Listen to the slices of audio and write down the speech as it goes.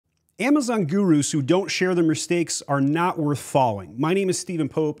Amazon gurus who don't share their mistakes are not worth following. My name is Stephen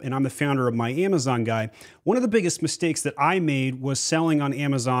Pope, and I'm the founder of My Amazon Guy. One of the biggest mistakes that I made was selling on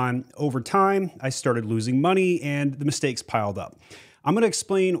Amazon. Over time, I started losing money, and the mistakes piled up. I'm going to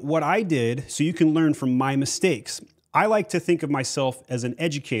explain what I did so you can learn from my mistakes. I like to think of myself as an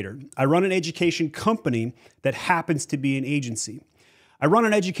educator. I run an education company that happens to be an agency. I run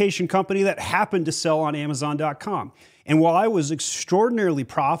an education company that happened to sell on Amazon.com. And while I was extraordinarily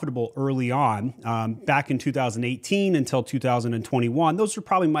profitable early on, back in 2018 until 2021, those were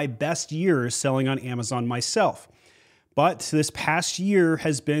probably my best years selling on Amazon myself. But this past year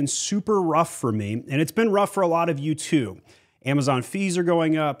has been super rough for me, and it's been rough for a lot of you too. Amazon fees are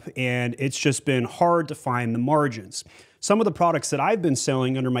going up, and it's just been hard to find the margins. Some of the products that I've been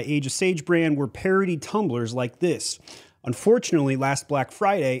selling under my Age of Sage brand were Parody tumblers like this. Unfortunately, last Black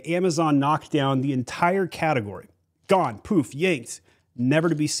Friday, Amazon knocked down the entire category. Gone, poof, yanked, never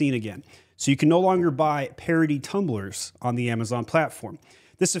to be seen again. So you can no longer buy Parody tumblers on the Amazon platform.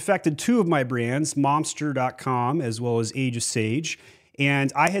 This affected two of my brands, Momster.com as well as Age of Sage.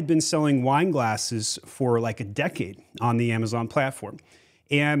 And I had been selling wine glasses for like a decade on the Amazon platform.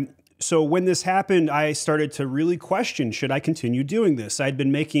 And so when this happened, I started to really question, should I continue doing this? I'd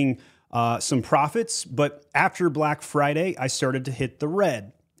been making some profits, but after Black Friday, I started to hit the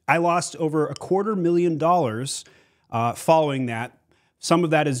red. I lost over $250,000 following that. Some of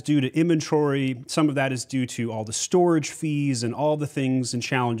that is due to inventory. Some of that is due to all the storage fees and all the things and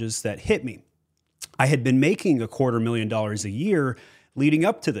challenges that hit me. I had been making $250,000 a year leading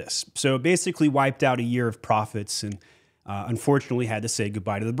up to this. So it basically wiped out a year of profits and unfortunately had to say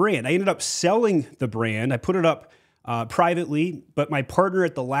goodbye to the brand. I ended up selling the brand. I put it up privately, but my partner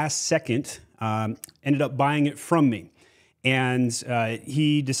at the last second ended up buying it from me. And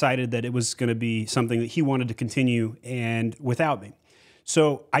he decided that it was going to be something that he wanted to continue and without me.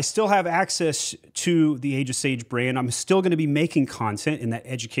 So I still have access to the Age of Sage brand. I'm still going to be making content in that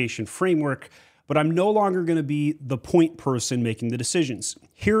education framework, but I'm no longer going to be the point person making the decisions.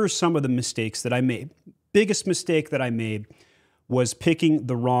 Here are some of the mistakes that I made. Biggest mistake that I made was picking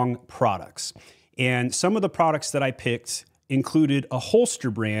the wrong products. And some of the products that I picked included a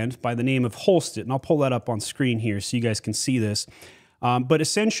holster brand by the name of Holstit, and I'll pull that up on screen here so you guys can see this. But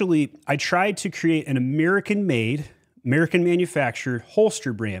essentially, I tried to create an American-made, American-manufactured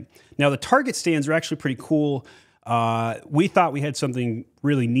holster brand. Now, the Target stands are actually pretty cool. We thought we had something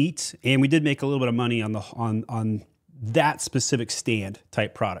really neat, and we did make a little bit of money on that specific stand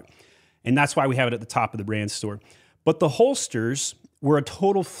type product. And that's why we have it at the top of the brand store. But the holsters were a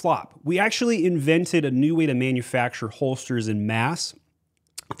total flop. We actually invented a new way to manufacture holsters in mass.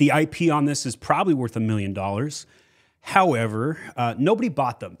 The IP on this is probably worth $1 million. However, nobody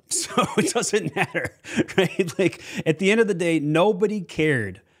bought them, so it doesn't matter, right? Like at the end of the day, nobody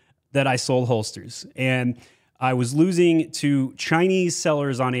cared that I sold holsters. And I was losing to Chinese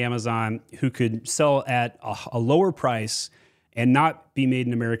sellers on Amazon who could sell at a lower price and not be made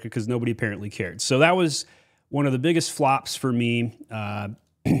in America because nobody apparently cared. So that was one of the biggest flops for me.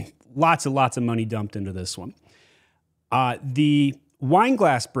 Lots and lots of money dumped into this one. The wine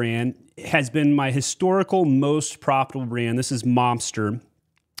glass brand has been my historical most profitable brand. This is Momster.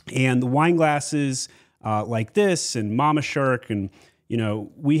 And the wine glasses like this and Mama Shark, and you know,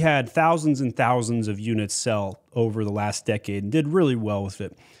 we had thousands and thousands of units sell over the last decade and did really well with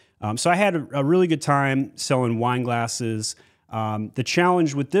it. So I had a really good time selling wine glasses. The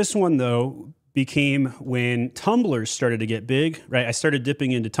challenge with this one, though, became when tumblers started to get big, right? I started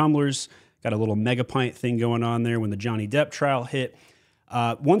dipping into tumblers, got a little mega pint thing going on there when the Johnny Depp trial hit.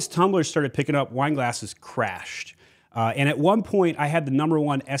 Once tumblers started picking up, wine glasses crashed. And at one point, I had the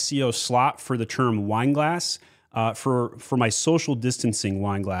 #1 SEO slot for the term wine glass for my social distancing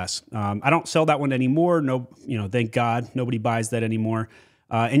wine glass. I don't sell that one anymore. No, thank God, nobody buys that anymore.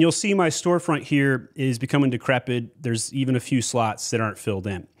 And you'll see my storefront here is becoming decrepit. There's even a few slots that aren't filled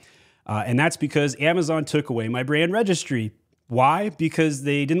in. And that's because Amazon took away my brand registry. Why? Because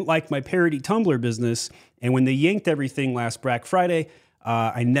they didn't like my Parody tumbler business. And when they yanked everything last Black Friday,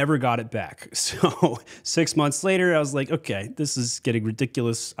 I never got it back. So 6 months later, I was like, okay, this is getting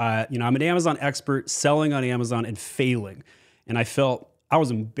ridiculous. I'm an Amazon expert selling on Amazon and failing. And I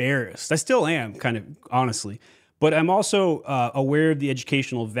was embarrassed. I still am, kind of honestly. But I'm also aware of the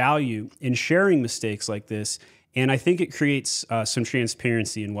educational value in sharing mistakes like this. And I think it creates some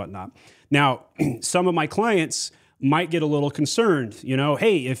transparency and whatnot. Now, some of my clients might get a little concerned,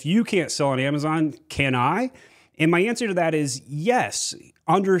 hey, if you can't sell on Amazon, can I? And my answer to that is yes,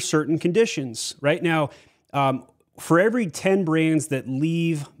 under certain conditions. Right now, for every 10 brands that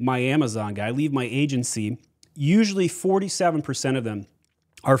leave my Amazon guy, leave my agency, usually 47% of them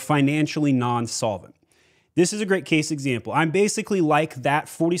are financially non-solvent. This is a great case example. I'm basically like that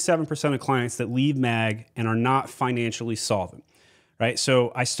 47% of clients that leave MAG and are not financially solvent, right?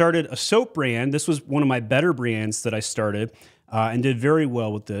 So I started a soap brand. This was one of my better brands that I started and did very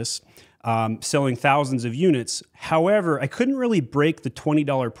well with this, selling thousands of units. However, I couldn't really break the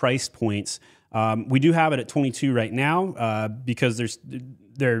 $20 price points. We do have it at $22 right now because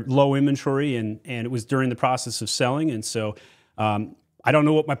they're low inventory and it was during the process of selling. And so I don't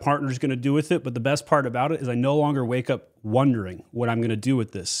know what my partner's going to do with it, but the best part about it is I no longer wake up wondering what I'm going to do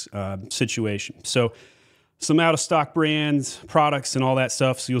with this situation. So some out-of-stock brands, products, and all that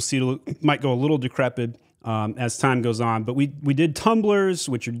stuff. So you'll see it might go a little decrepit as time goes on. But we did tumblers,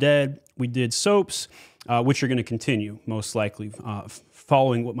 which are dead. We did soaps, which are going to continue, most likely,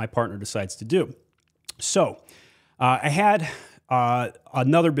 following what my partner decides to do. So I had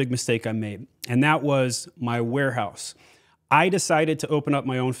another big mistake I made, and that was my warehouse. I decided to open up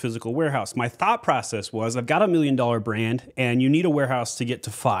my own physical warehouse. My thought process was, I've got $1 million brand, and you need a warehouse to get to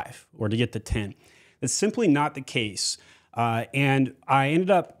 5 or to get to 10. That's simply not the case. And I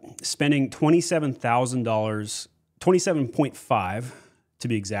ended up spending $27,000, $27.5 to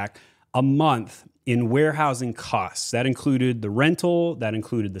be exact, a month in warehousing costs. That included the rental, that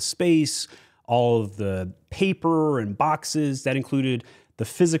included the space, all of the paper and boxes, that included the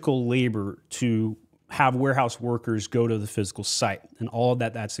physical labor to have warehouse workers go to the physical site, and all of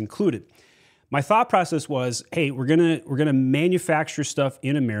that's included. My thought process was, hey, we're gonna manufacture stuff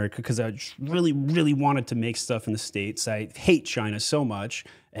in America because I just really, really wanted to make stuff in the States. I hate China so much.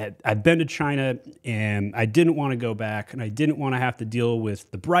 I'd been to China and I didn't want to go back, and I didn't want to have to deal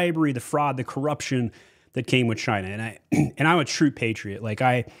with the bribery, the fraud, the corruption that came with China. And I'm a true patriot. Like,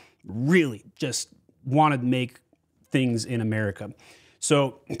 I really just wanted to make things in America.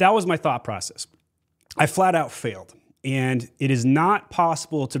 So that was my thought process. I flat out failed. And it is not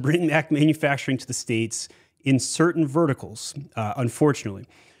possible to bring back manufacturing to the States in certain verticals, unfortunately.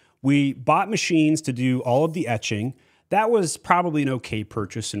 We bought machines to do all of the etching. That was probably an okay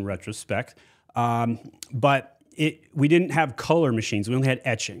purchase in retrospect, but we didn't have color machines. We only had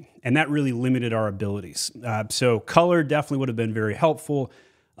etching, and that really limited our abilities. So color definitely would have been very helpful.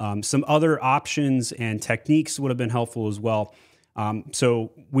 Some other options and techniques would have been helpful as well.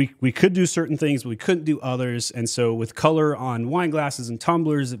 So we could do certain things, but we couldn't do others. And so with color on wine glasses and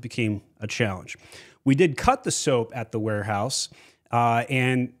tumblers, it became a challenge. We did cut the soap at the warehouse,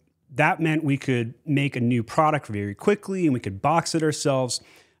 and that meant we could make a new product very quickly, and we could box it ourselves.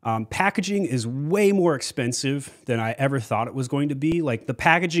 Packaging is way more expensive than I ever thought it was going to be. Like, the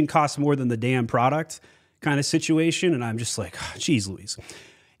packaging costs more than the damn product kind of situation. And I'm just like, oh, geez Louise.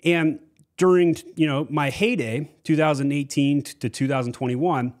 And during, my heyday, 2018 to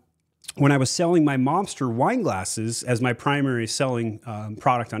 2021, when I was selling my Monster wine glasses as my primary selling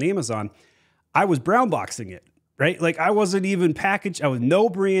product on Amazon, I was brown boxing it, right? Like, I wasn't even packaged. I was no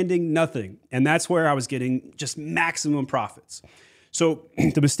branding, nothing. And that's where I was getting just maximum profits. So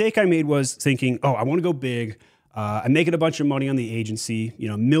the mistake I made was thinking, oh, I want to go big. I'm making a bunch of money on the agency,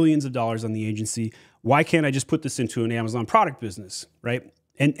 millions of dollars on the agency. Why can't I just put this into an Amazon product business, right?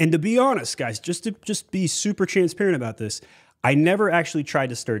 And to be honest, guys, just to be super transparent about this, I never actually tried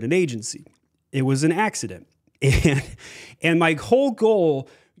to start an agency. It was an accident. And my whole goal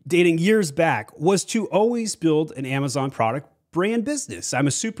dating years back was to always build an Amazon product brand business. I'm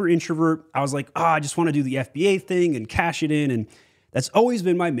a super introvert. I was like, I just want to do the FBA thing and cash it in. And that's always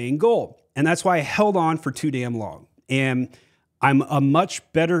been my main goal. And that's why I held on for too damn long. And I'm a much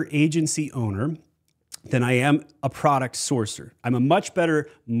better agency owner than I am a product sourcer. I'm a much better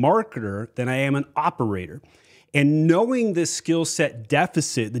marketer than I am an operator. And knowing this skill set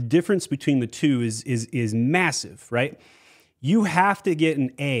deficit, the difference between the two is massive, right? You have to get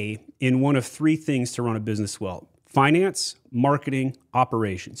an A in one of 3 things to run a business well: finance, marketing,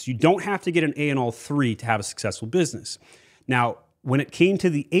 operations. You don't have to get an A in all 3 to have a successful business. Now, when it came to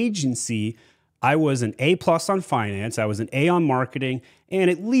the agency, I was an A+ on finance, I was an A on marketing, and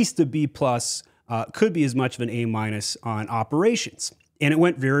at least a B+, could be as much of an A- on operations. And it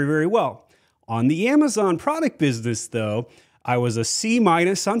went very, very well. On the Amazon product business, though, I was a C-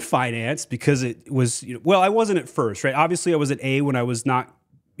 on finance because it was, I wasn't at first, right? Obviously, I was at A when I was not,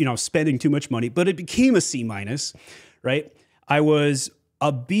 spending too much money, but it became a C-, right? I was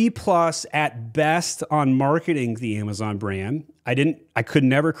a B+ at best on marketing the Amazon brand. I could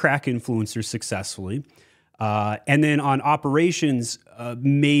never crack influencers successfully. And then on operations,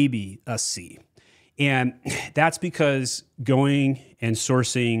 maybe a C. And that's because going and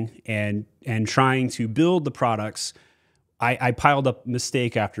sourcing and trying to build the products, I piled up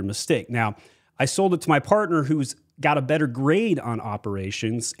mistake after mistake. Now, I sold it to my partner who's got a better grade on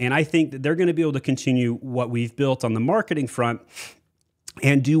operations. And I think that they're going to be able to continue what we've built on the marketing front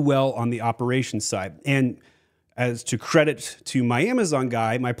and do well on the operations side. And as to credit to my Amazon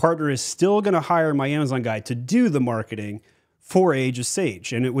guy, my partner is still going to hire my Amazon guy to do the marketing for Age of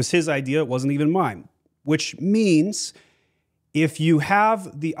Sage. And it was his idea. It wasn't even mine, which means if you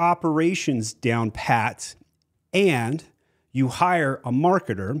have the operations down pat and you hire a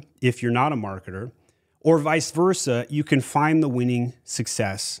marketer, if you're not a marketer, or vice versa, you can find the winning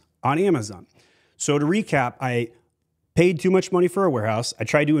success on Amazon. So to recap, I paid too much money for a warehouse. I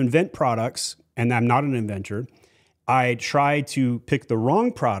tried to invent products, and I'm not an inventor. I tried to pick the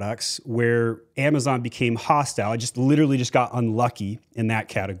wrong products where Amazon became hostile. I literally got unlucky in that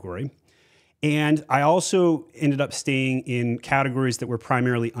category. And I also ended up staying in categories that were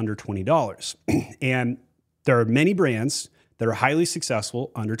primarily under $20. And there are many brands that are highly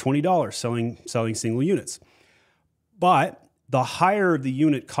successful under $20 selling single units. But the higher the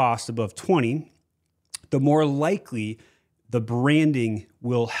unit cost above 20, the more likely the branding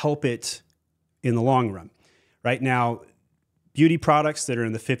will help it in the long run. Right now, beauty products that are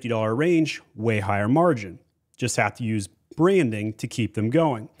in the $50 range, way higher margin. Just have to use branding to keep them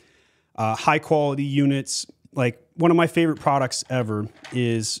going. High quality units, like one of my favorite products ever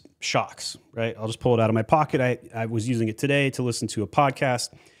is Shocks, right? I'll just pull it out of my pocket. I was using it today to listen to a podcast,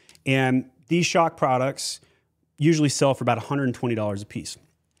 and these Shock products usually sell for about $120 a piece.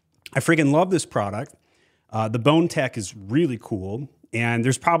 I freaking love this product. The bone tech is really cool, and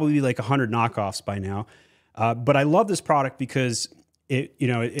there's probably like 100 knockoffs by now. But I love this product because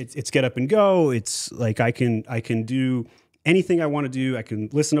it's get up and go. It's like I can do anything I want to do. I can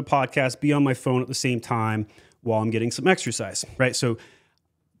listen to podcasts, be on my phone at the same time while I'm getting some exercise, right? So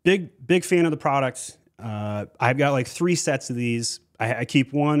big fan of the product. I've got like 3 sets of these. I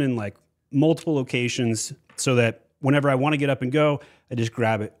keep one in like multiple locations so that whenever I want to get up and go, I just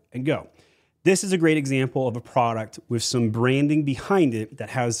grab it and go. This is a great example of a product with some branding behind it that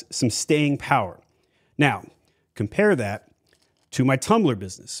has some staying power. Now, compare that to my Tumbler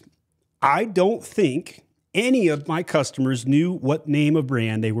business. I don't think any of my customers knew what name of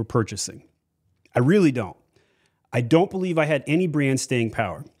brand they were purchasing. I really don't. I don't believe I had any brand staying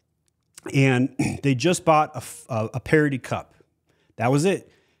power. And they just bought a Parody cup. That was it.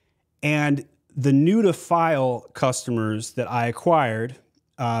 And the new to file customers that I acquired,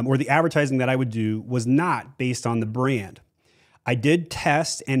 or the advertising that I would do, was not based on the brand. I did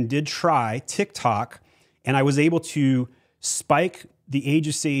test and did try TikTok, and I was able to spike the Age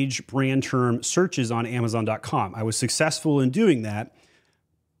of Sage brand term searches on Amazon.com. I was successful in doing that,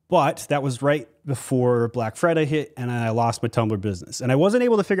 but that was right before Black Friday hit, and I lost my Tumblr business. And I wasn't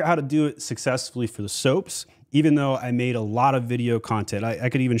able to figure out how to do it successfully for the soaps, even though I made a lot of video content. I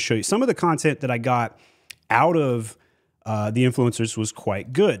could even show you some of the content that I got out of the influencers was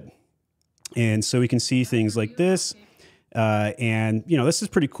quite good. And so we can see things like this. And, this is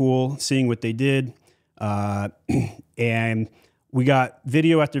pretty cool, seeing what they did. And we got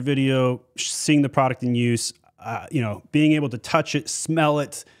video after video, seeing the product in use, being able to touch it, smell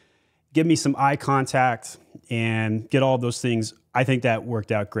it, give me some eye contact, and get all of those things. I think that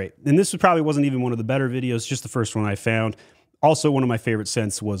worked out great. And this probably wasn't even one of the better videos, just the first one I found. Also, one of my favorite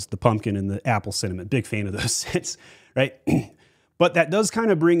scents was the pumpkin and the apple cinnamon. Big fan of those scents, right? But that does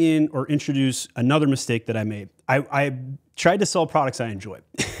kind of bring in or introduce another mistake that I made. I tried to sell products I enjoy.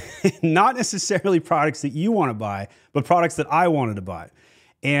 Not necessarily products that you want to buy, but products that I wanted to buy.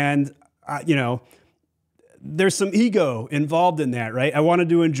 And, there's some ego involved in that, right? I wanted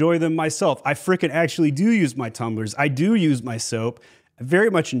to enjoy them myself. I frickin' actually do use my tumblers. I do use my soap. I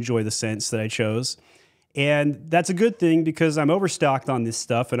very much enjoy the scents that I chose. And that's a good thing because I'm overstocked on this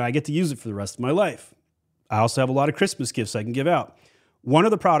stuff and I get to use it for the rest of my life. I also have a lot of Christmas gifts I can give out. One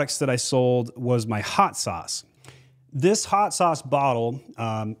of the products that I sold was my hot sauce. This hot sauce bottle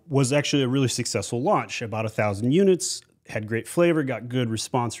was actually a really successful launch. About 1,000 units, had great flavor, got good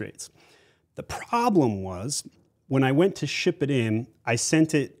response rates. The problem was when I went to ship it in, I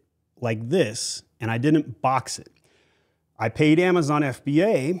sent it like this and I didn't box it. I paid Amazon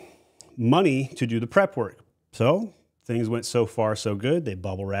FBA money to do the prep work. So things went so far so good. They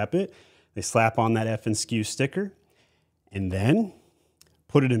bubble wrap it, they slap on that F&SKU sticker, and then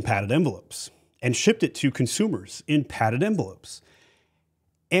put it in padded envelopes and shipped it to consumers in padded envelopes.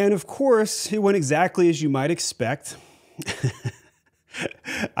 And of course, it went exactly as you might expect.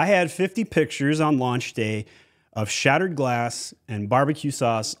 I had 50 pictures on launch day of shattered glass and barbecue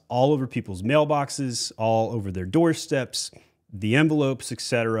sauce all over people's mailboxes, all over their doorsteps, the envelopes,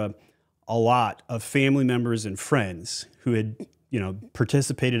 etc. A lot of family members and friends who had,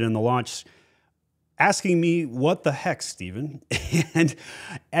 participated in the launch asking me, what the heck, Steven? And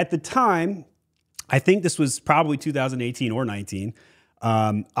at the time, I think this was probably 2018 or 19,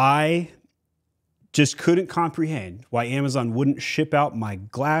 I just couldn't comprehend why Amazon wouldn't ship out my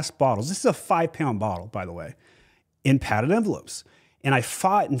glass bottles. This is a 5-pound bottle, by the way, in padded envelopes. And I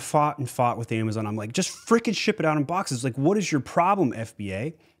fought and fought and fought with Amazon. I'm like, just freaking ship it out in boxes. Like, what is your problem,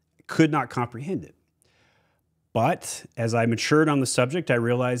 FBA? Could not comprehend it. But as I matured on the subject, I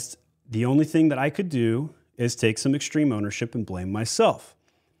realized the only thing that I could do is take some extreme ownership and blame myself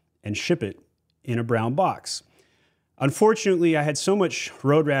and ship it in a brown box. Unfortunately, I had so much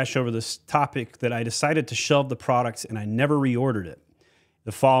road rash over this topic that I decided to shelve the product and I never reordered it.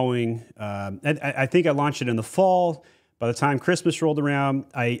 The following, I think I launched it in the fall. By the time Christmas rolled around,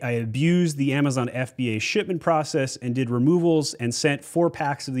 I abused the Amazon FBA shipment process and did removals and sent 4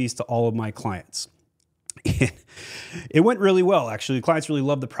 packs of these to all of my clients. It went really well, actually. The clients really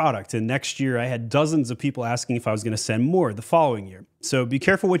loved the product. And next year, I had dozens of people asking if I was going to send more the following year. So be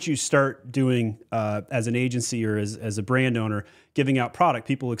careful what you start doing as an agency or as a brand owner, giving out product.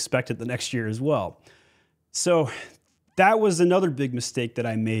 People expect it the next year as well. So that was another big mistake that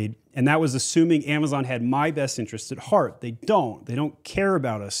I made. And that was assuming Amazon had my best interest at heart. They don't. They don't care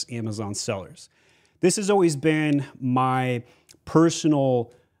about us Amazon sellers. This has always been my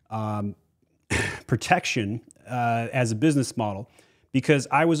personal protection as a business model, because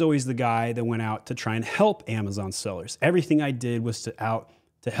I was always the guy that went out to try and help Amazon sellers. Everything I did was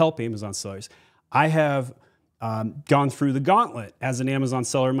to help Amazon sellers. I have gone through the gauntlet as an Amazon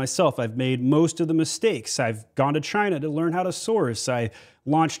seller myself. I've made most of the mistakes. I've gone to China to learn how to source. I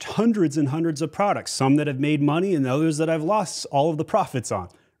launched hundreds and hundreds of products, some that have made money and others that I've lost all of the profits on,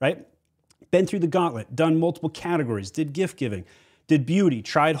 right? Been through the gauntlet, done multiple categories, did gift giving, did beauty,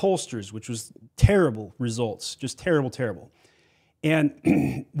 tried holsters, which was terrible results, just terrible, terrible.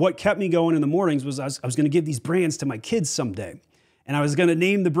 And what kept me going in the mornings was I was going to give these brands to my kids someday. And I was going to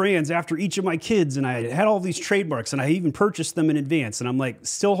name the brands after each of my kids. And I had all these trademarks and I even purchased them in advance. And I'm like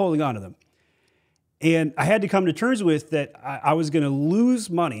still holding on to them. And I had to come to terms with that I was going to lose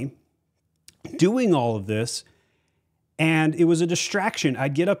money doing all of this. And it was a distraction.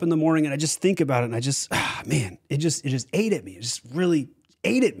 I'd get up in the morning and I just think about it and I just, man, it just ate at me. It just really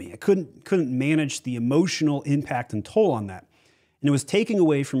ate at me. I couldn't manage the emotional impact and toll on that. And it was taking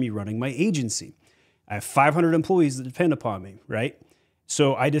away from me running my agency. I have 500 employees that depend upon me, right?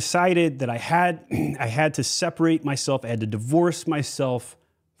 So I decided that I had to separate myself. I had to divorce myself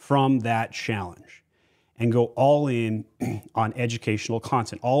from that challenge and go all in on educational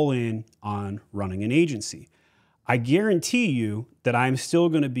content, all in on running an agency. I guarantee you that I'm still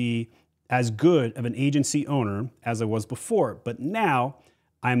going to be as good of an agency owner as I was before, but now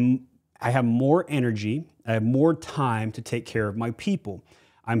I have more energy, I have more time to take care of my people.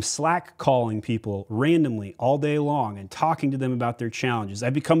 I'm Slack calling people randomly all day long and talking to them about their challenges.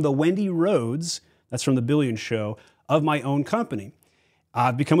 I've become the Wendy Rhodes, that's from The Billion Show, of my own company.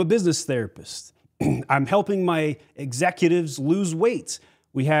 I've become a business therapist. I'm helping my executives lose weight.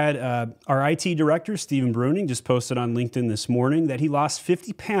 We had our IT director, Stephen Bruning, just posted on LinkedIn this morning that he lost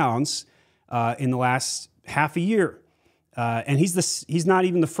 50 pounds in the last half a year. And he's not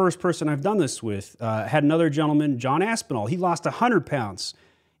even the first person I've done this with. I had another gentleman, John Aspinall. He lost 100 pounds.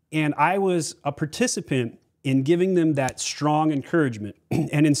 And I was a participant in giving them that strong encouragement.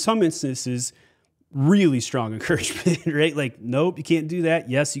 And in some instances, really strong encouragement, right? Like, nope, you can't do that.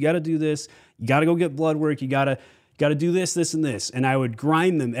 Yes, you got to do this. You got to go get blood work. You got to do this, this, and this. And I would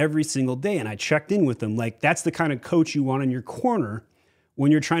grind them every single day. And I checked in with them. Like, that's the kind of coach you want in your corner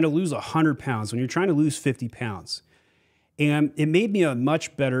when you're trying to lose 100 pounds, when you're trying to lose 50 pounds. And it made me a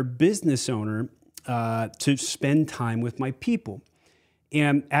much better business owner to spend time with my people.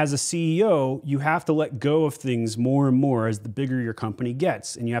 And as a CEO, you have to let go of things more and more as the bigger your company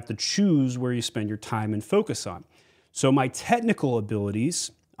gets. And you have to choose where you spend your time and focus on. So my technical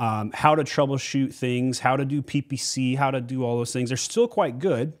abilities, how to troubleshoot things, how to do PPC, how to do all those things, are still quite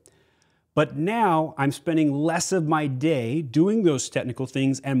good. But now I'm spending less of my day doing those technical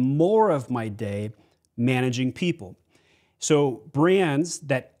things and more of my day managing people. So brands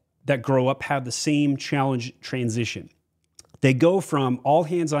that grow up have the same challenge transition. They go from all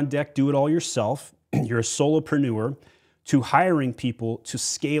hands on deck, do it all yourself, you're a solopreneur, to hiring people, to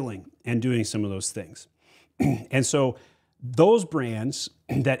scaling and doing some of those things. And so those brands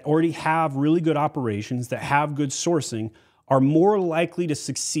that already have really good operations, that have good sourcing, are more likely to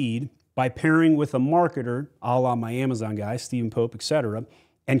succeed by pairing with a marketer, a la my Amazon guy, Stephen Pope, et cetera,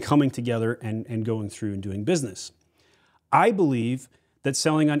 and coming together and going through and doing business. I believe that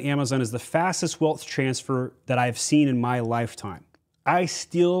selling on Amazon is the fastest wealth transfer that I've seen in my lifetime. I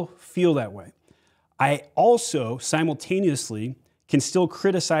still feel that way. I also simultaneously can still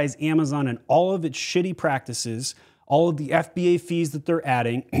criticize Amazon and all of its shitty practices, all of the FBA fees that they're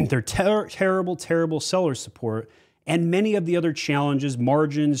adding, their terrible, terrible seller support, and many of the other challenges,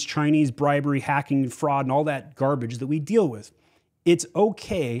 margins, Chinese bribery, hacking, fraud, and all that garbage that we deal with. It's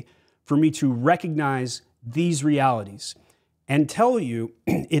okay for me to recognize these realities and tell you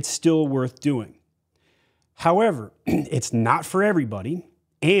it's still worth doing. However, it's not for everybody,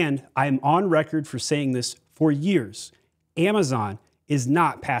 and I'm on record for saying this for years. Amazon is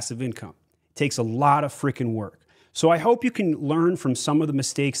not passive income. It takes a lot of freaking work. So I hope you can learn from some of the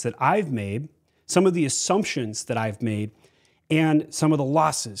mistakes that I've made, some of the assumptions that I've made, and some of the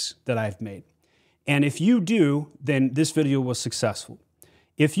losses that I've made. And if you do, then this video was successful.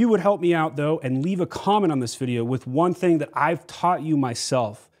 If you would help me out though, and leave a comment on this video with one thing that I've taught you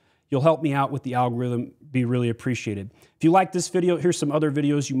myself, you'll help me out with the algorithm, be really appreciated. If you like this video, here's some other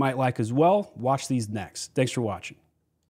videos you might like as well. Watch these next. Thanks for watching.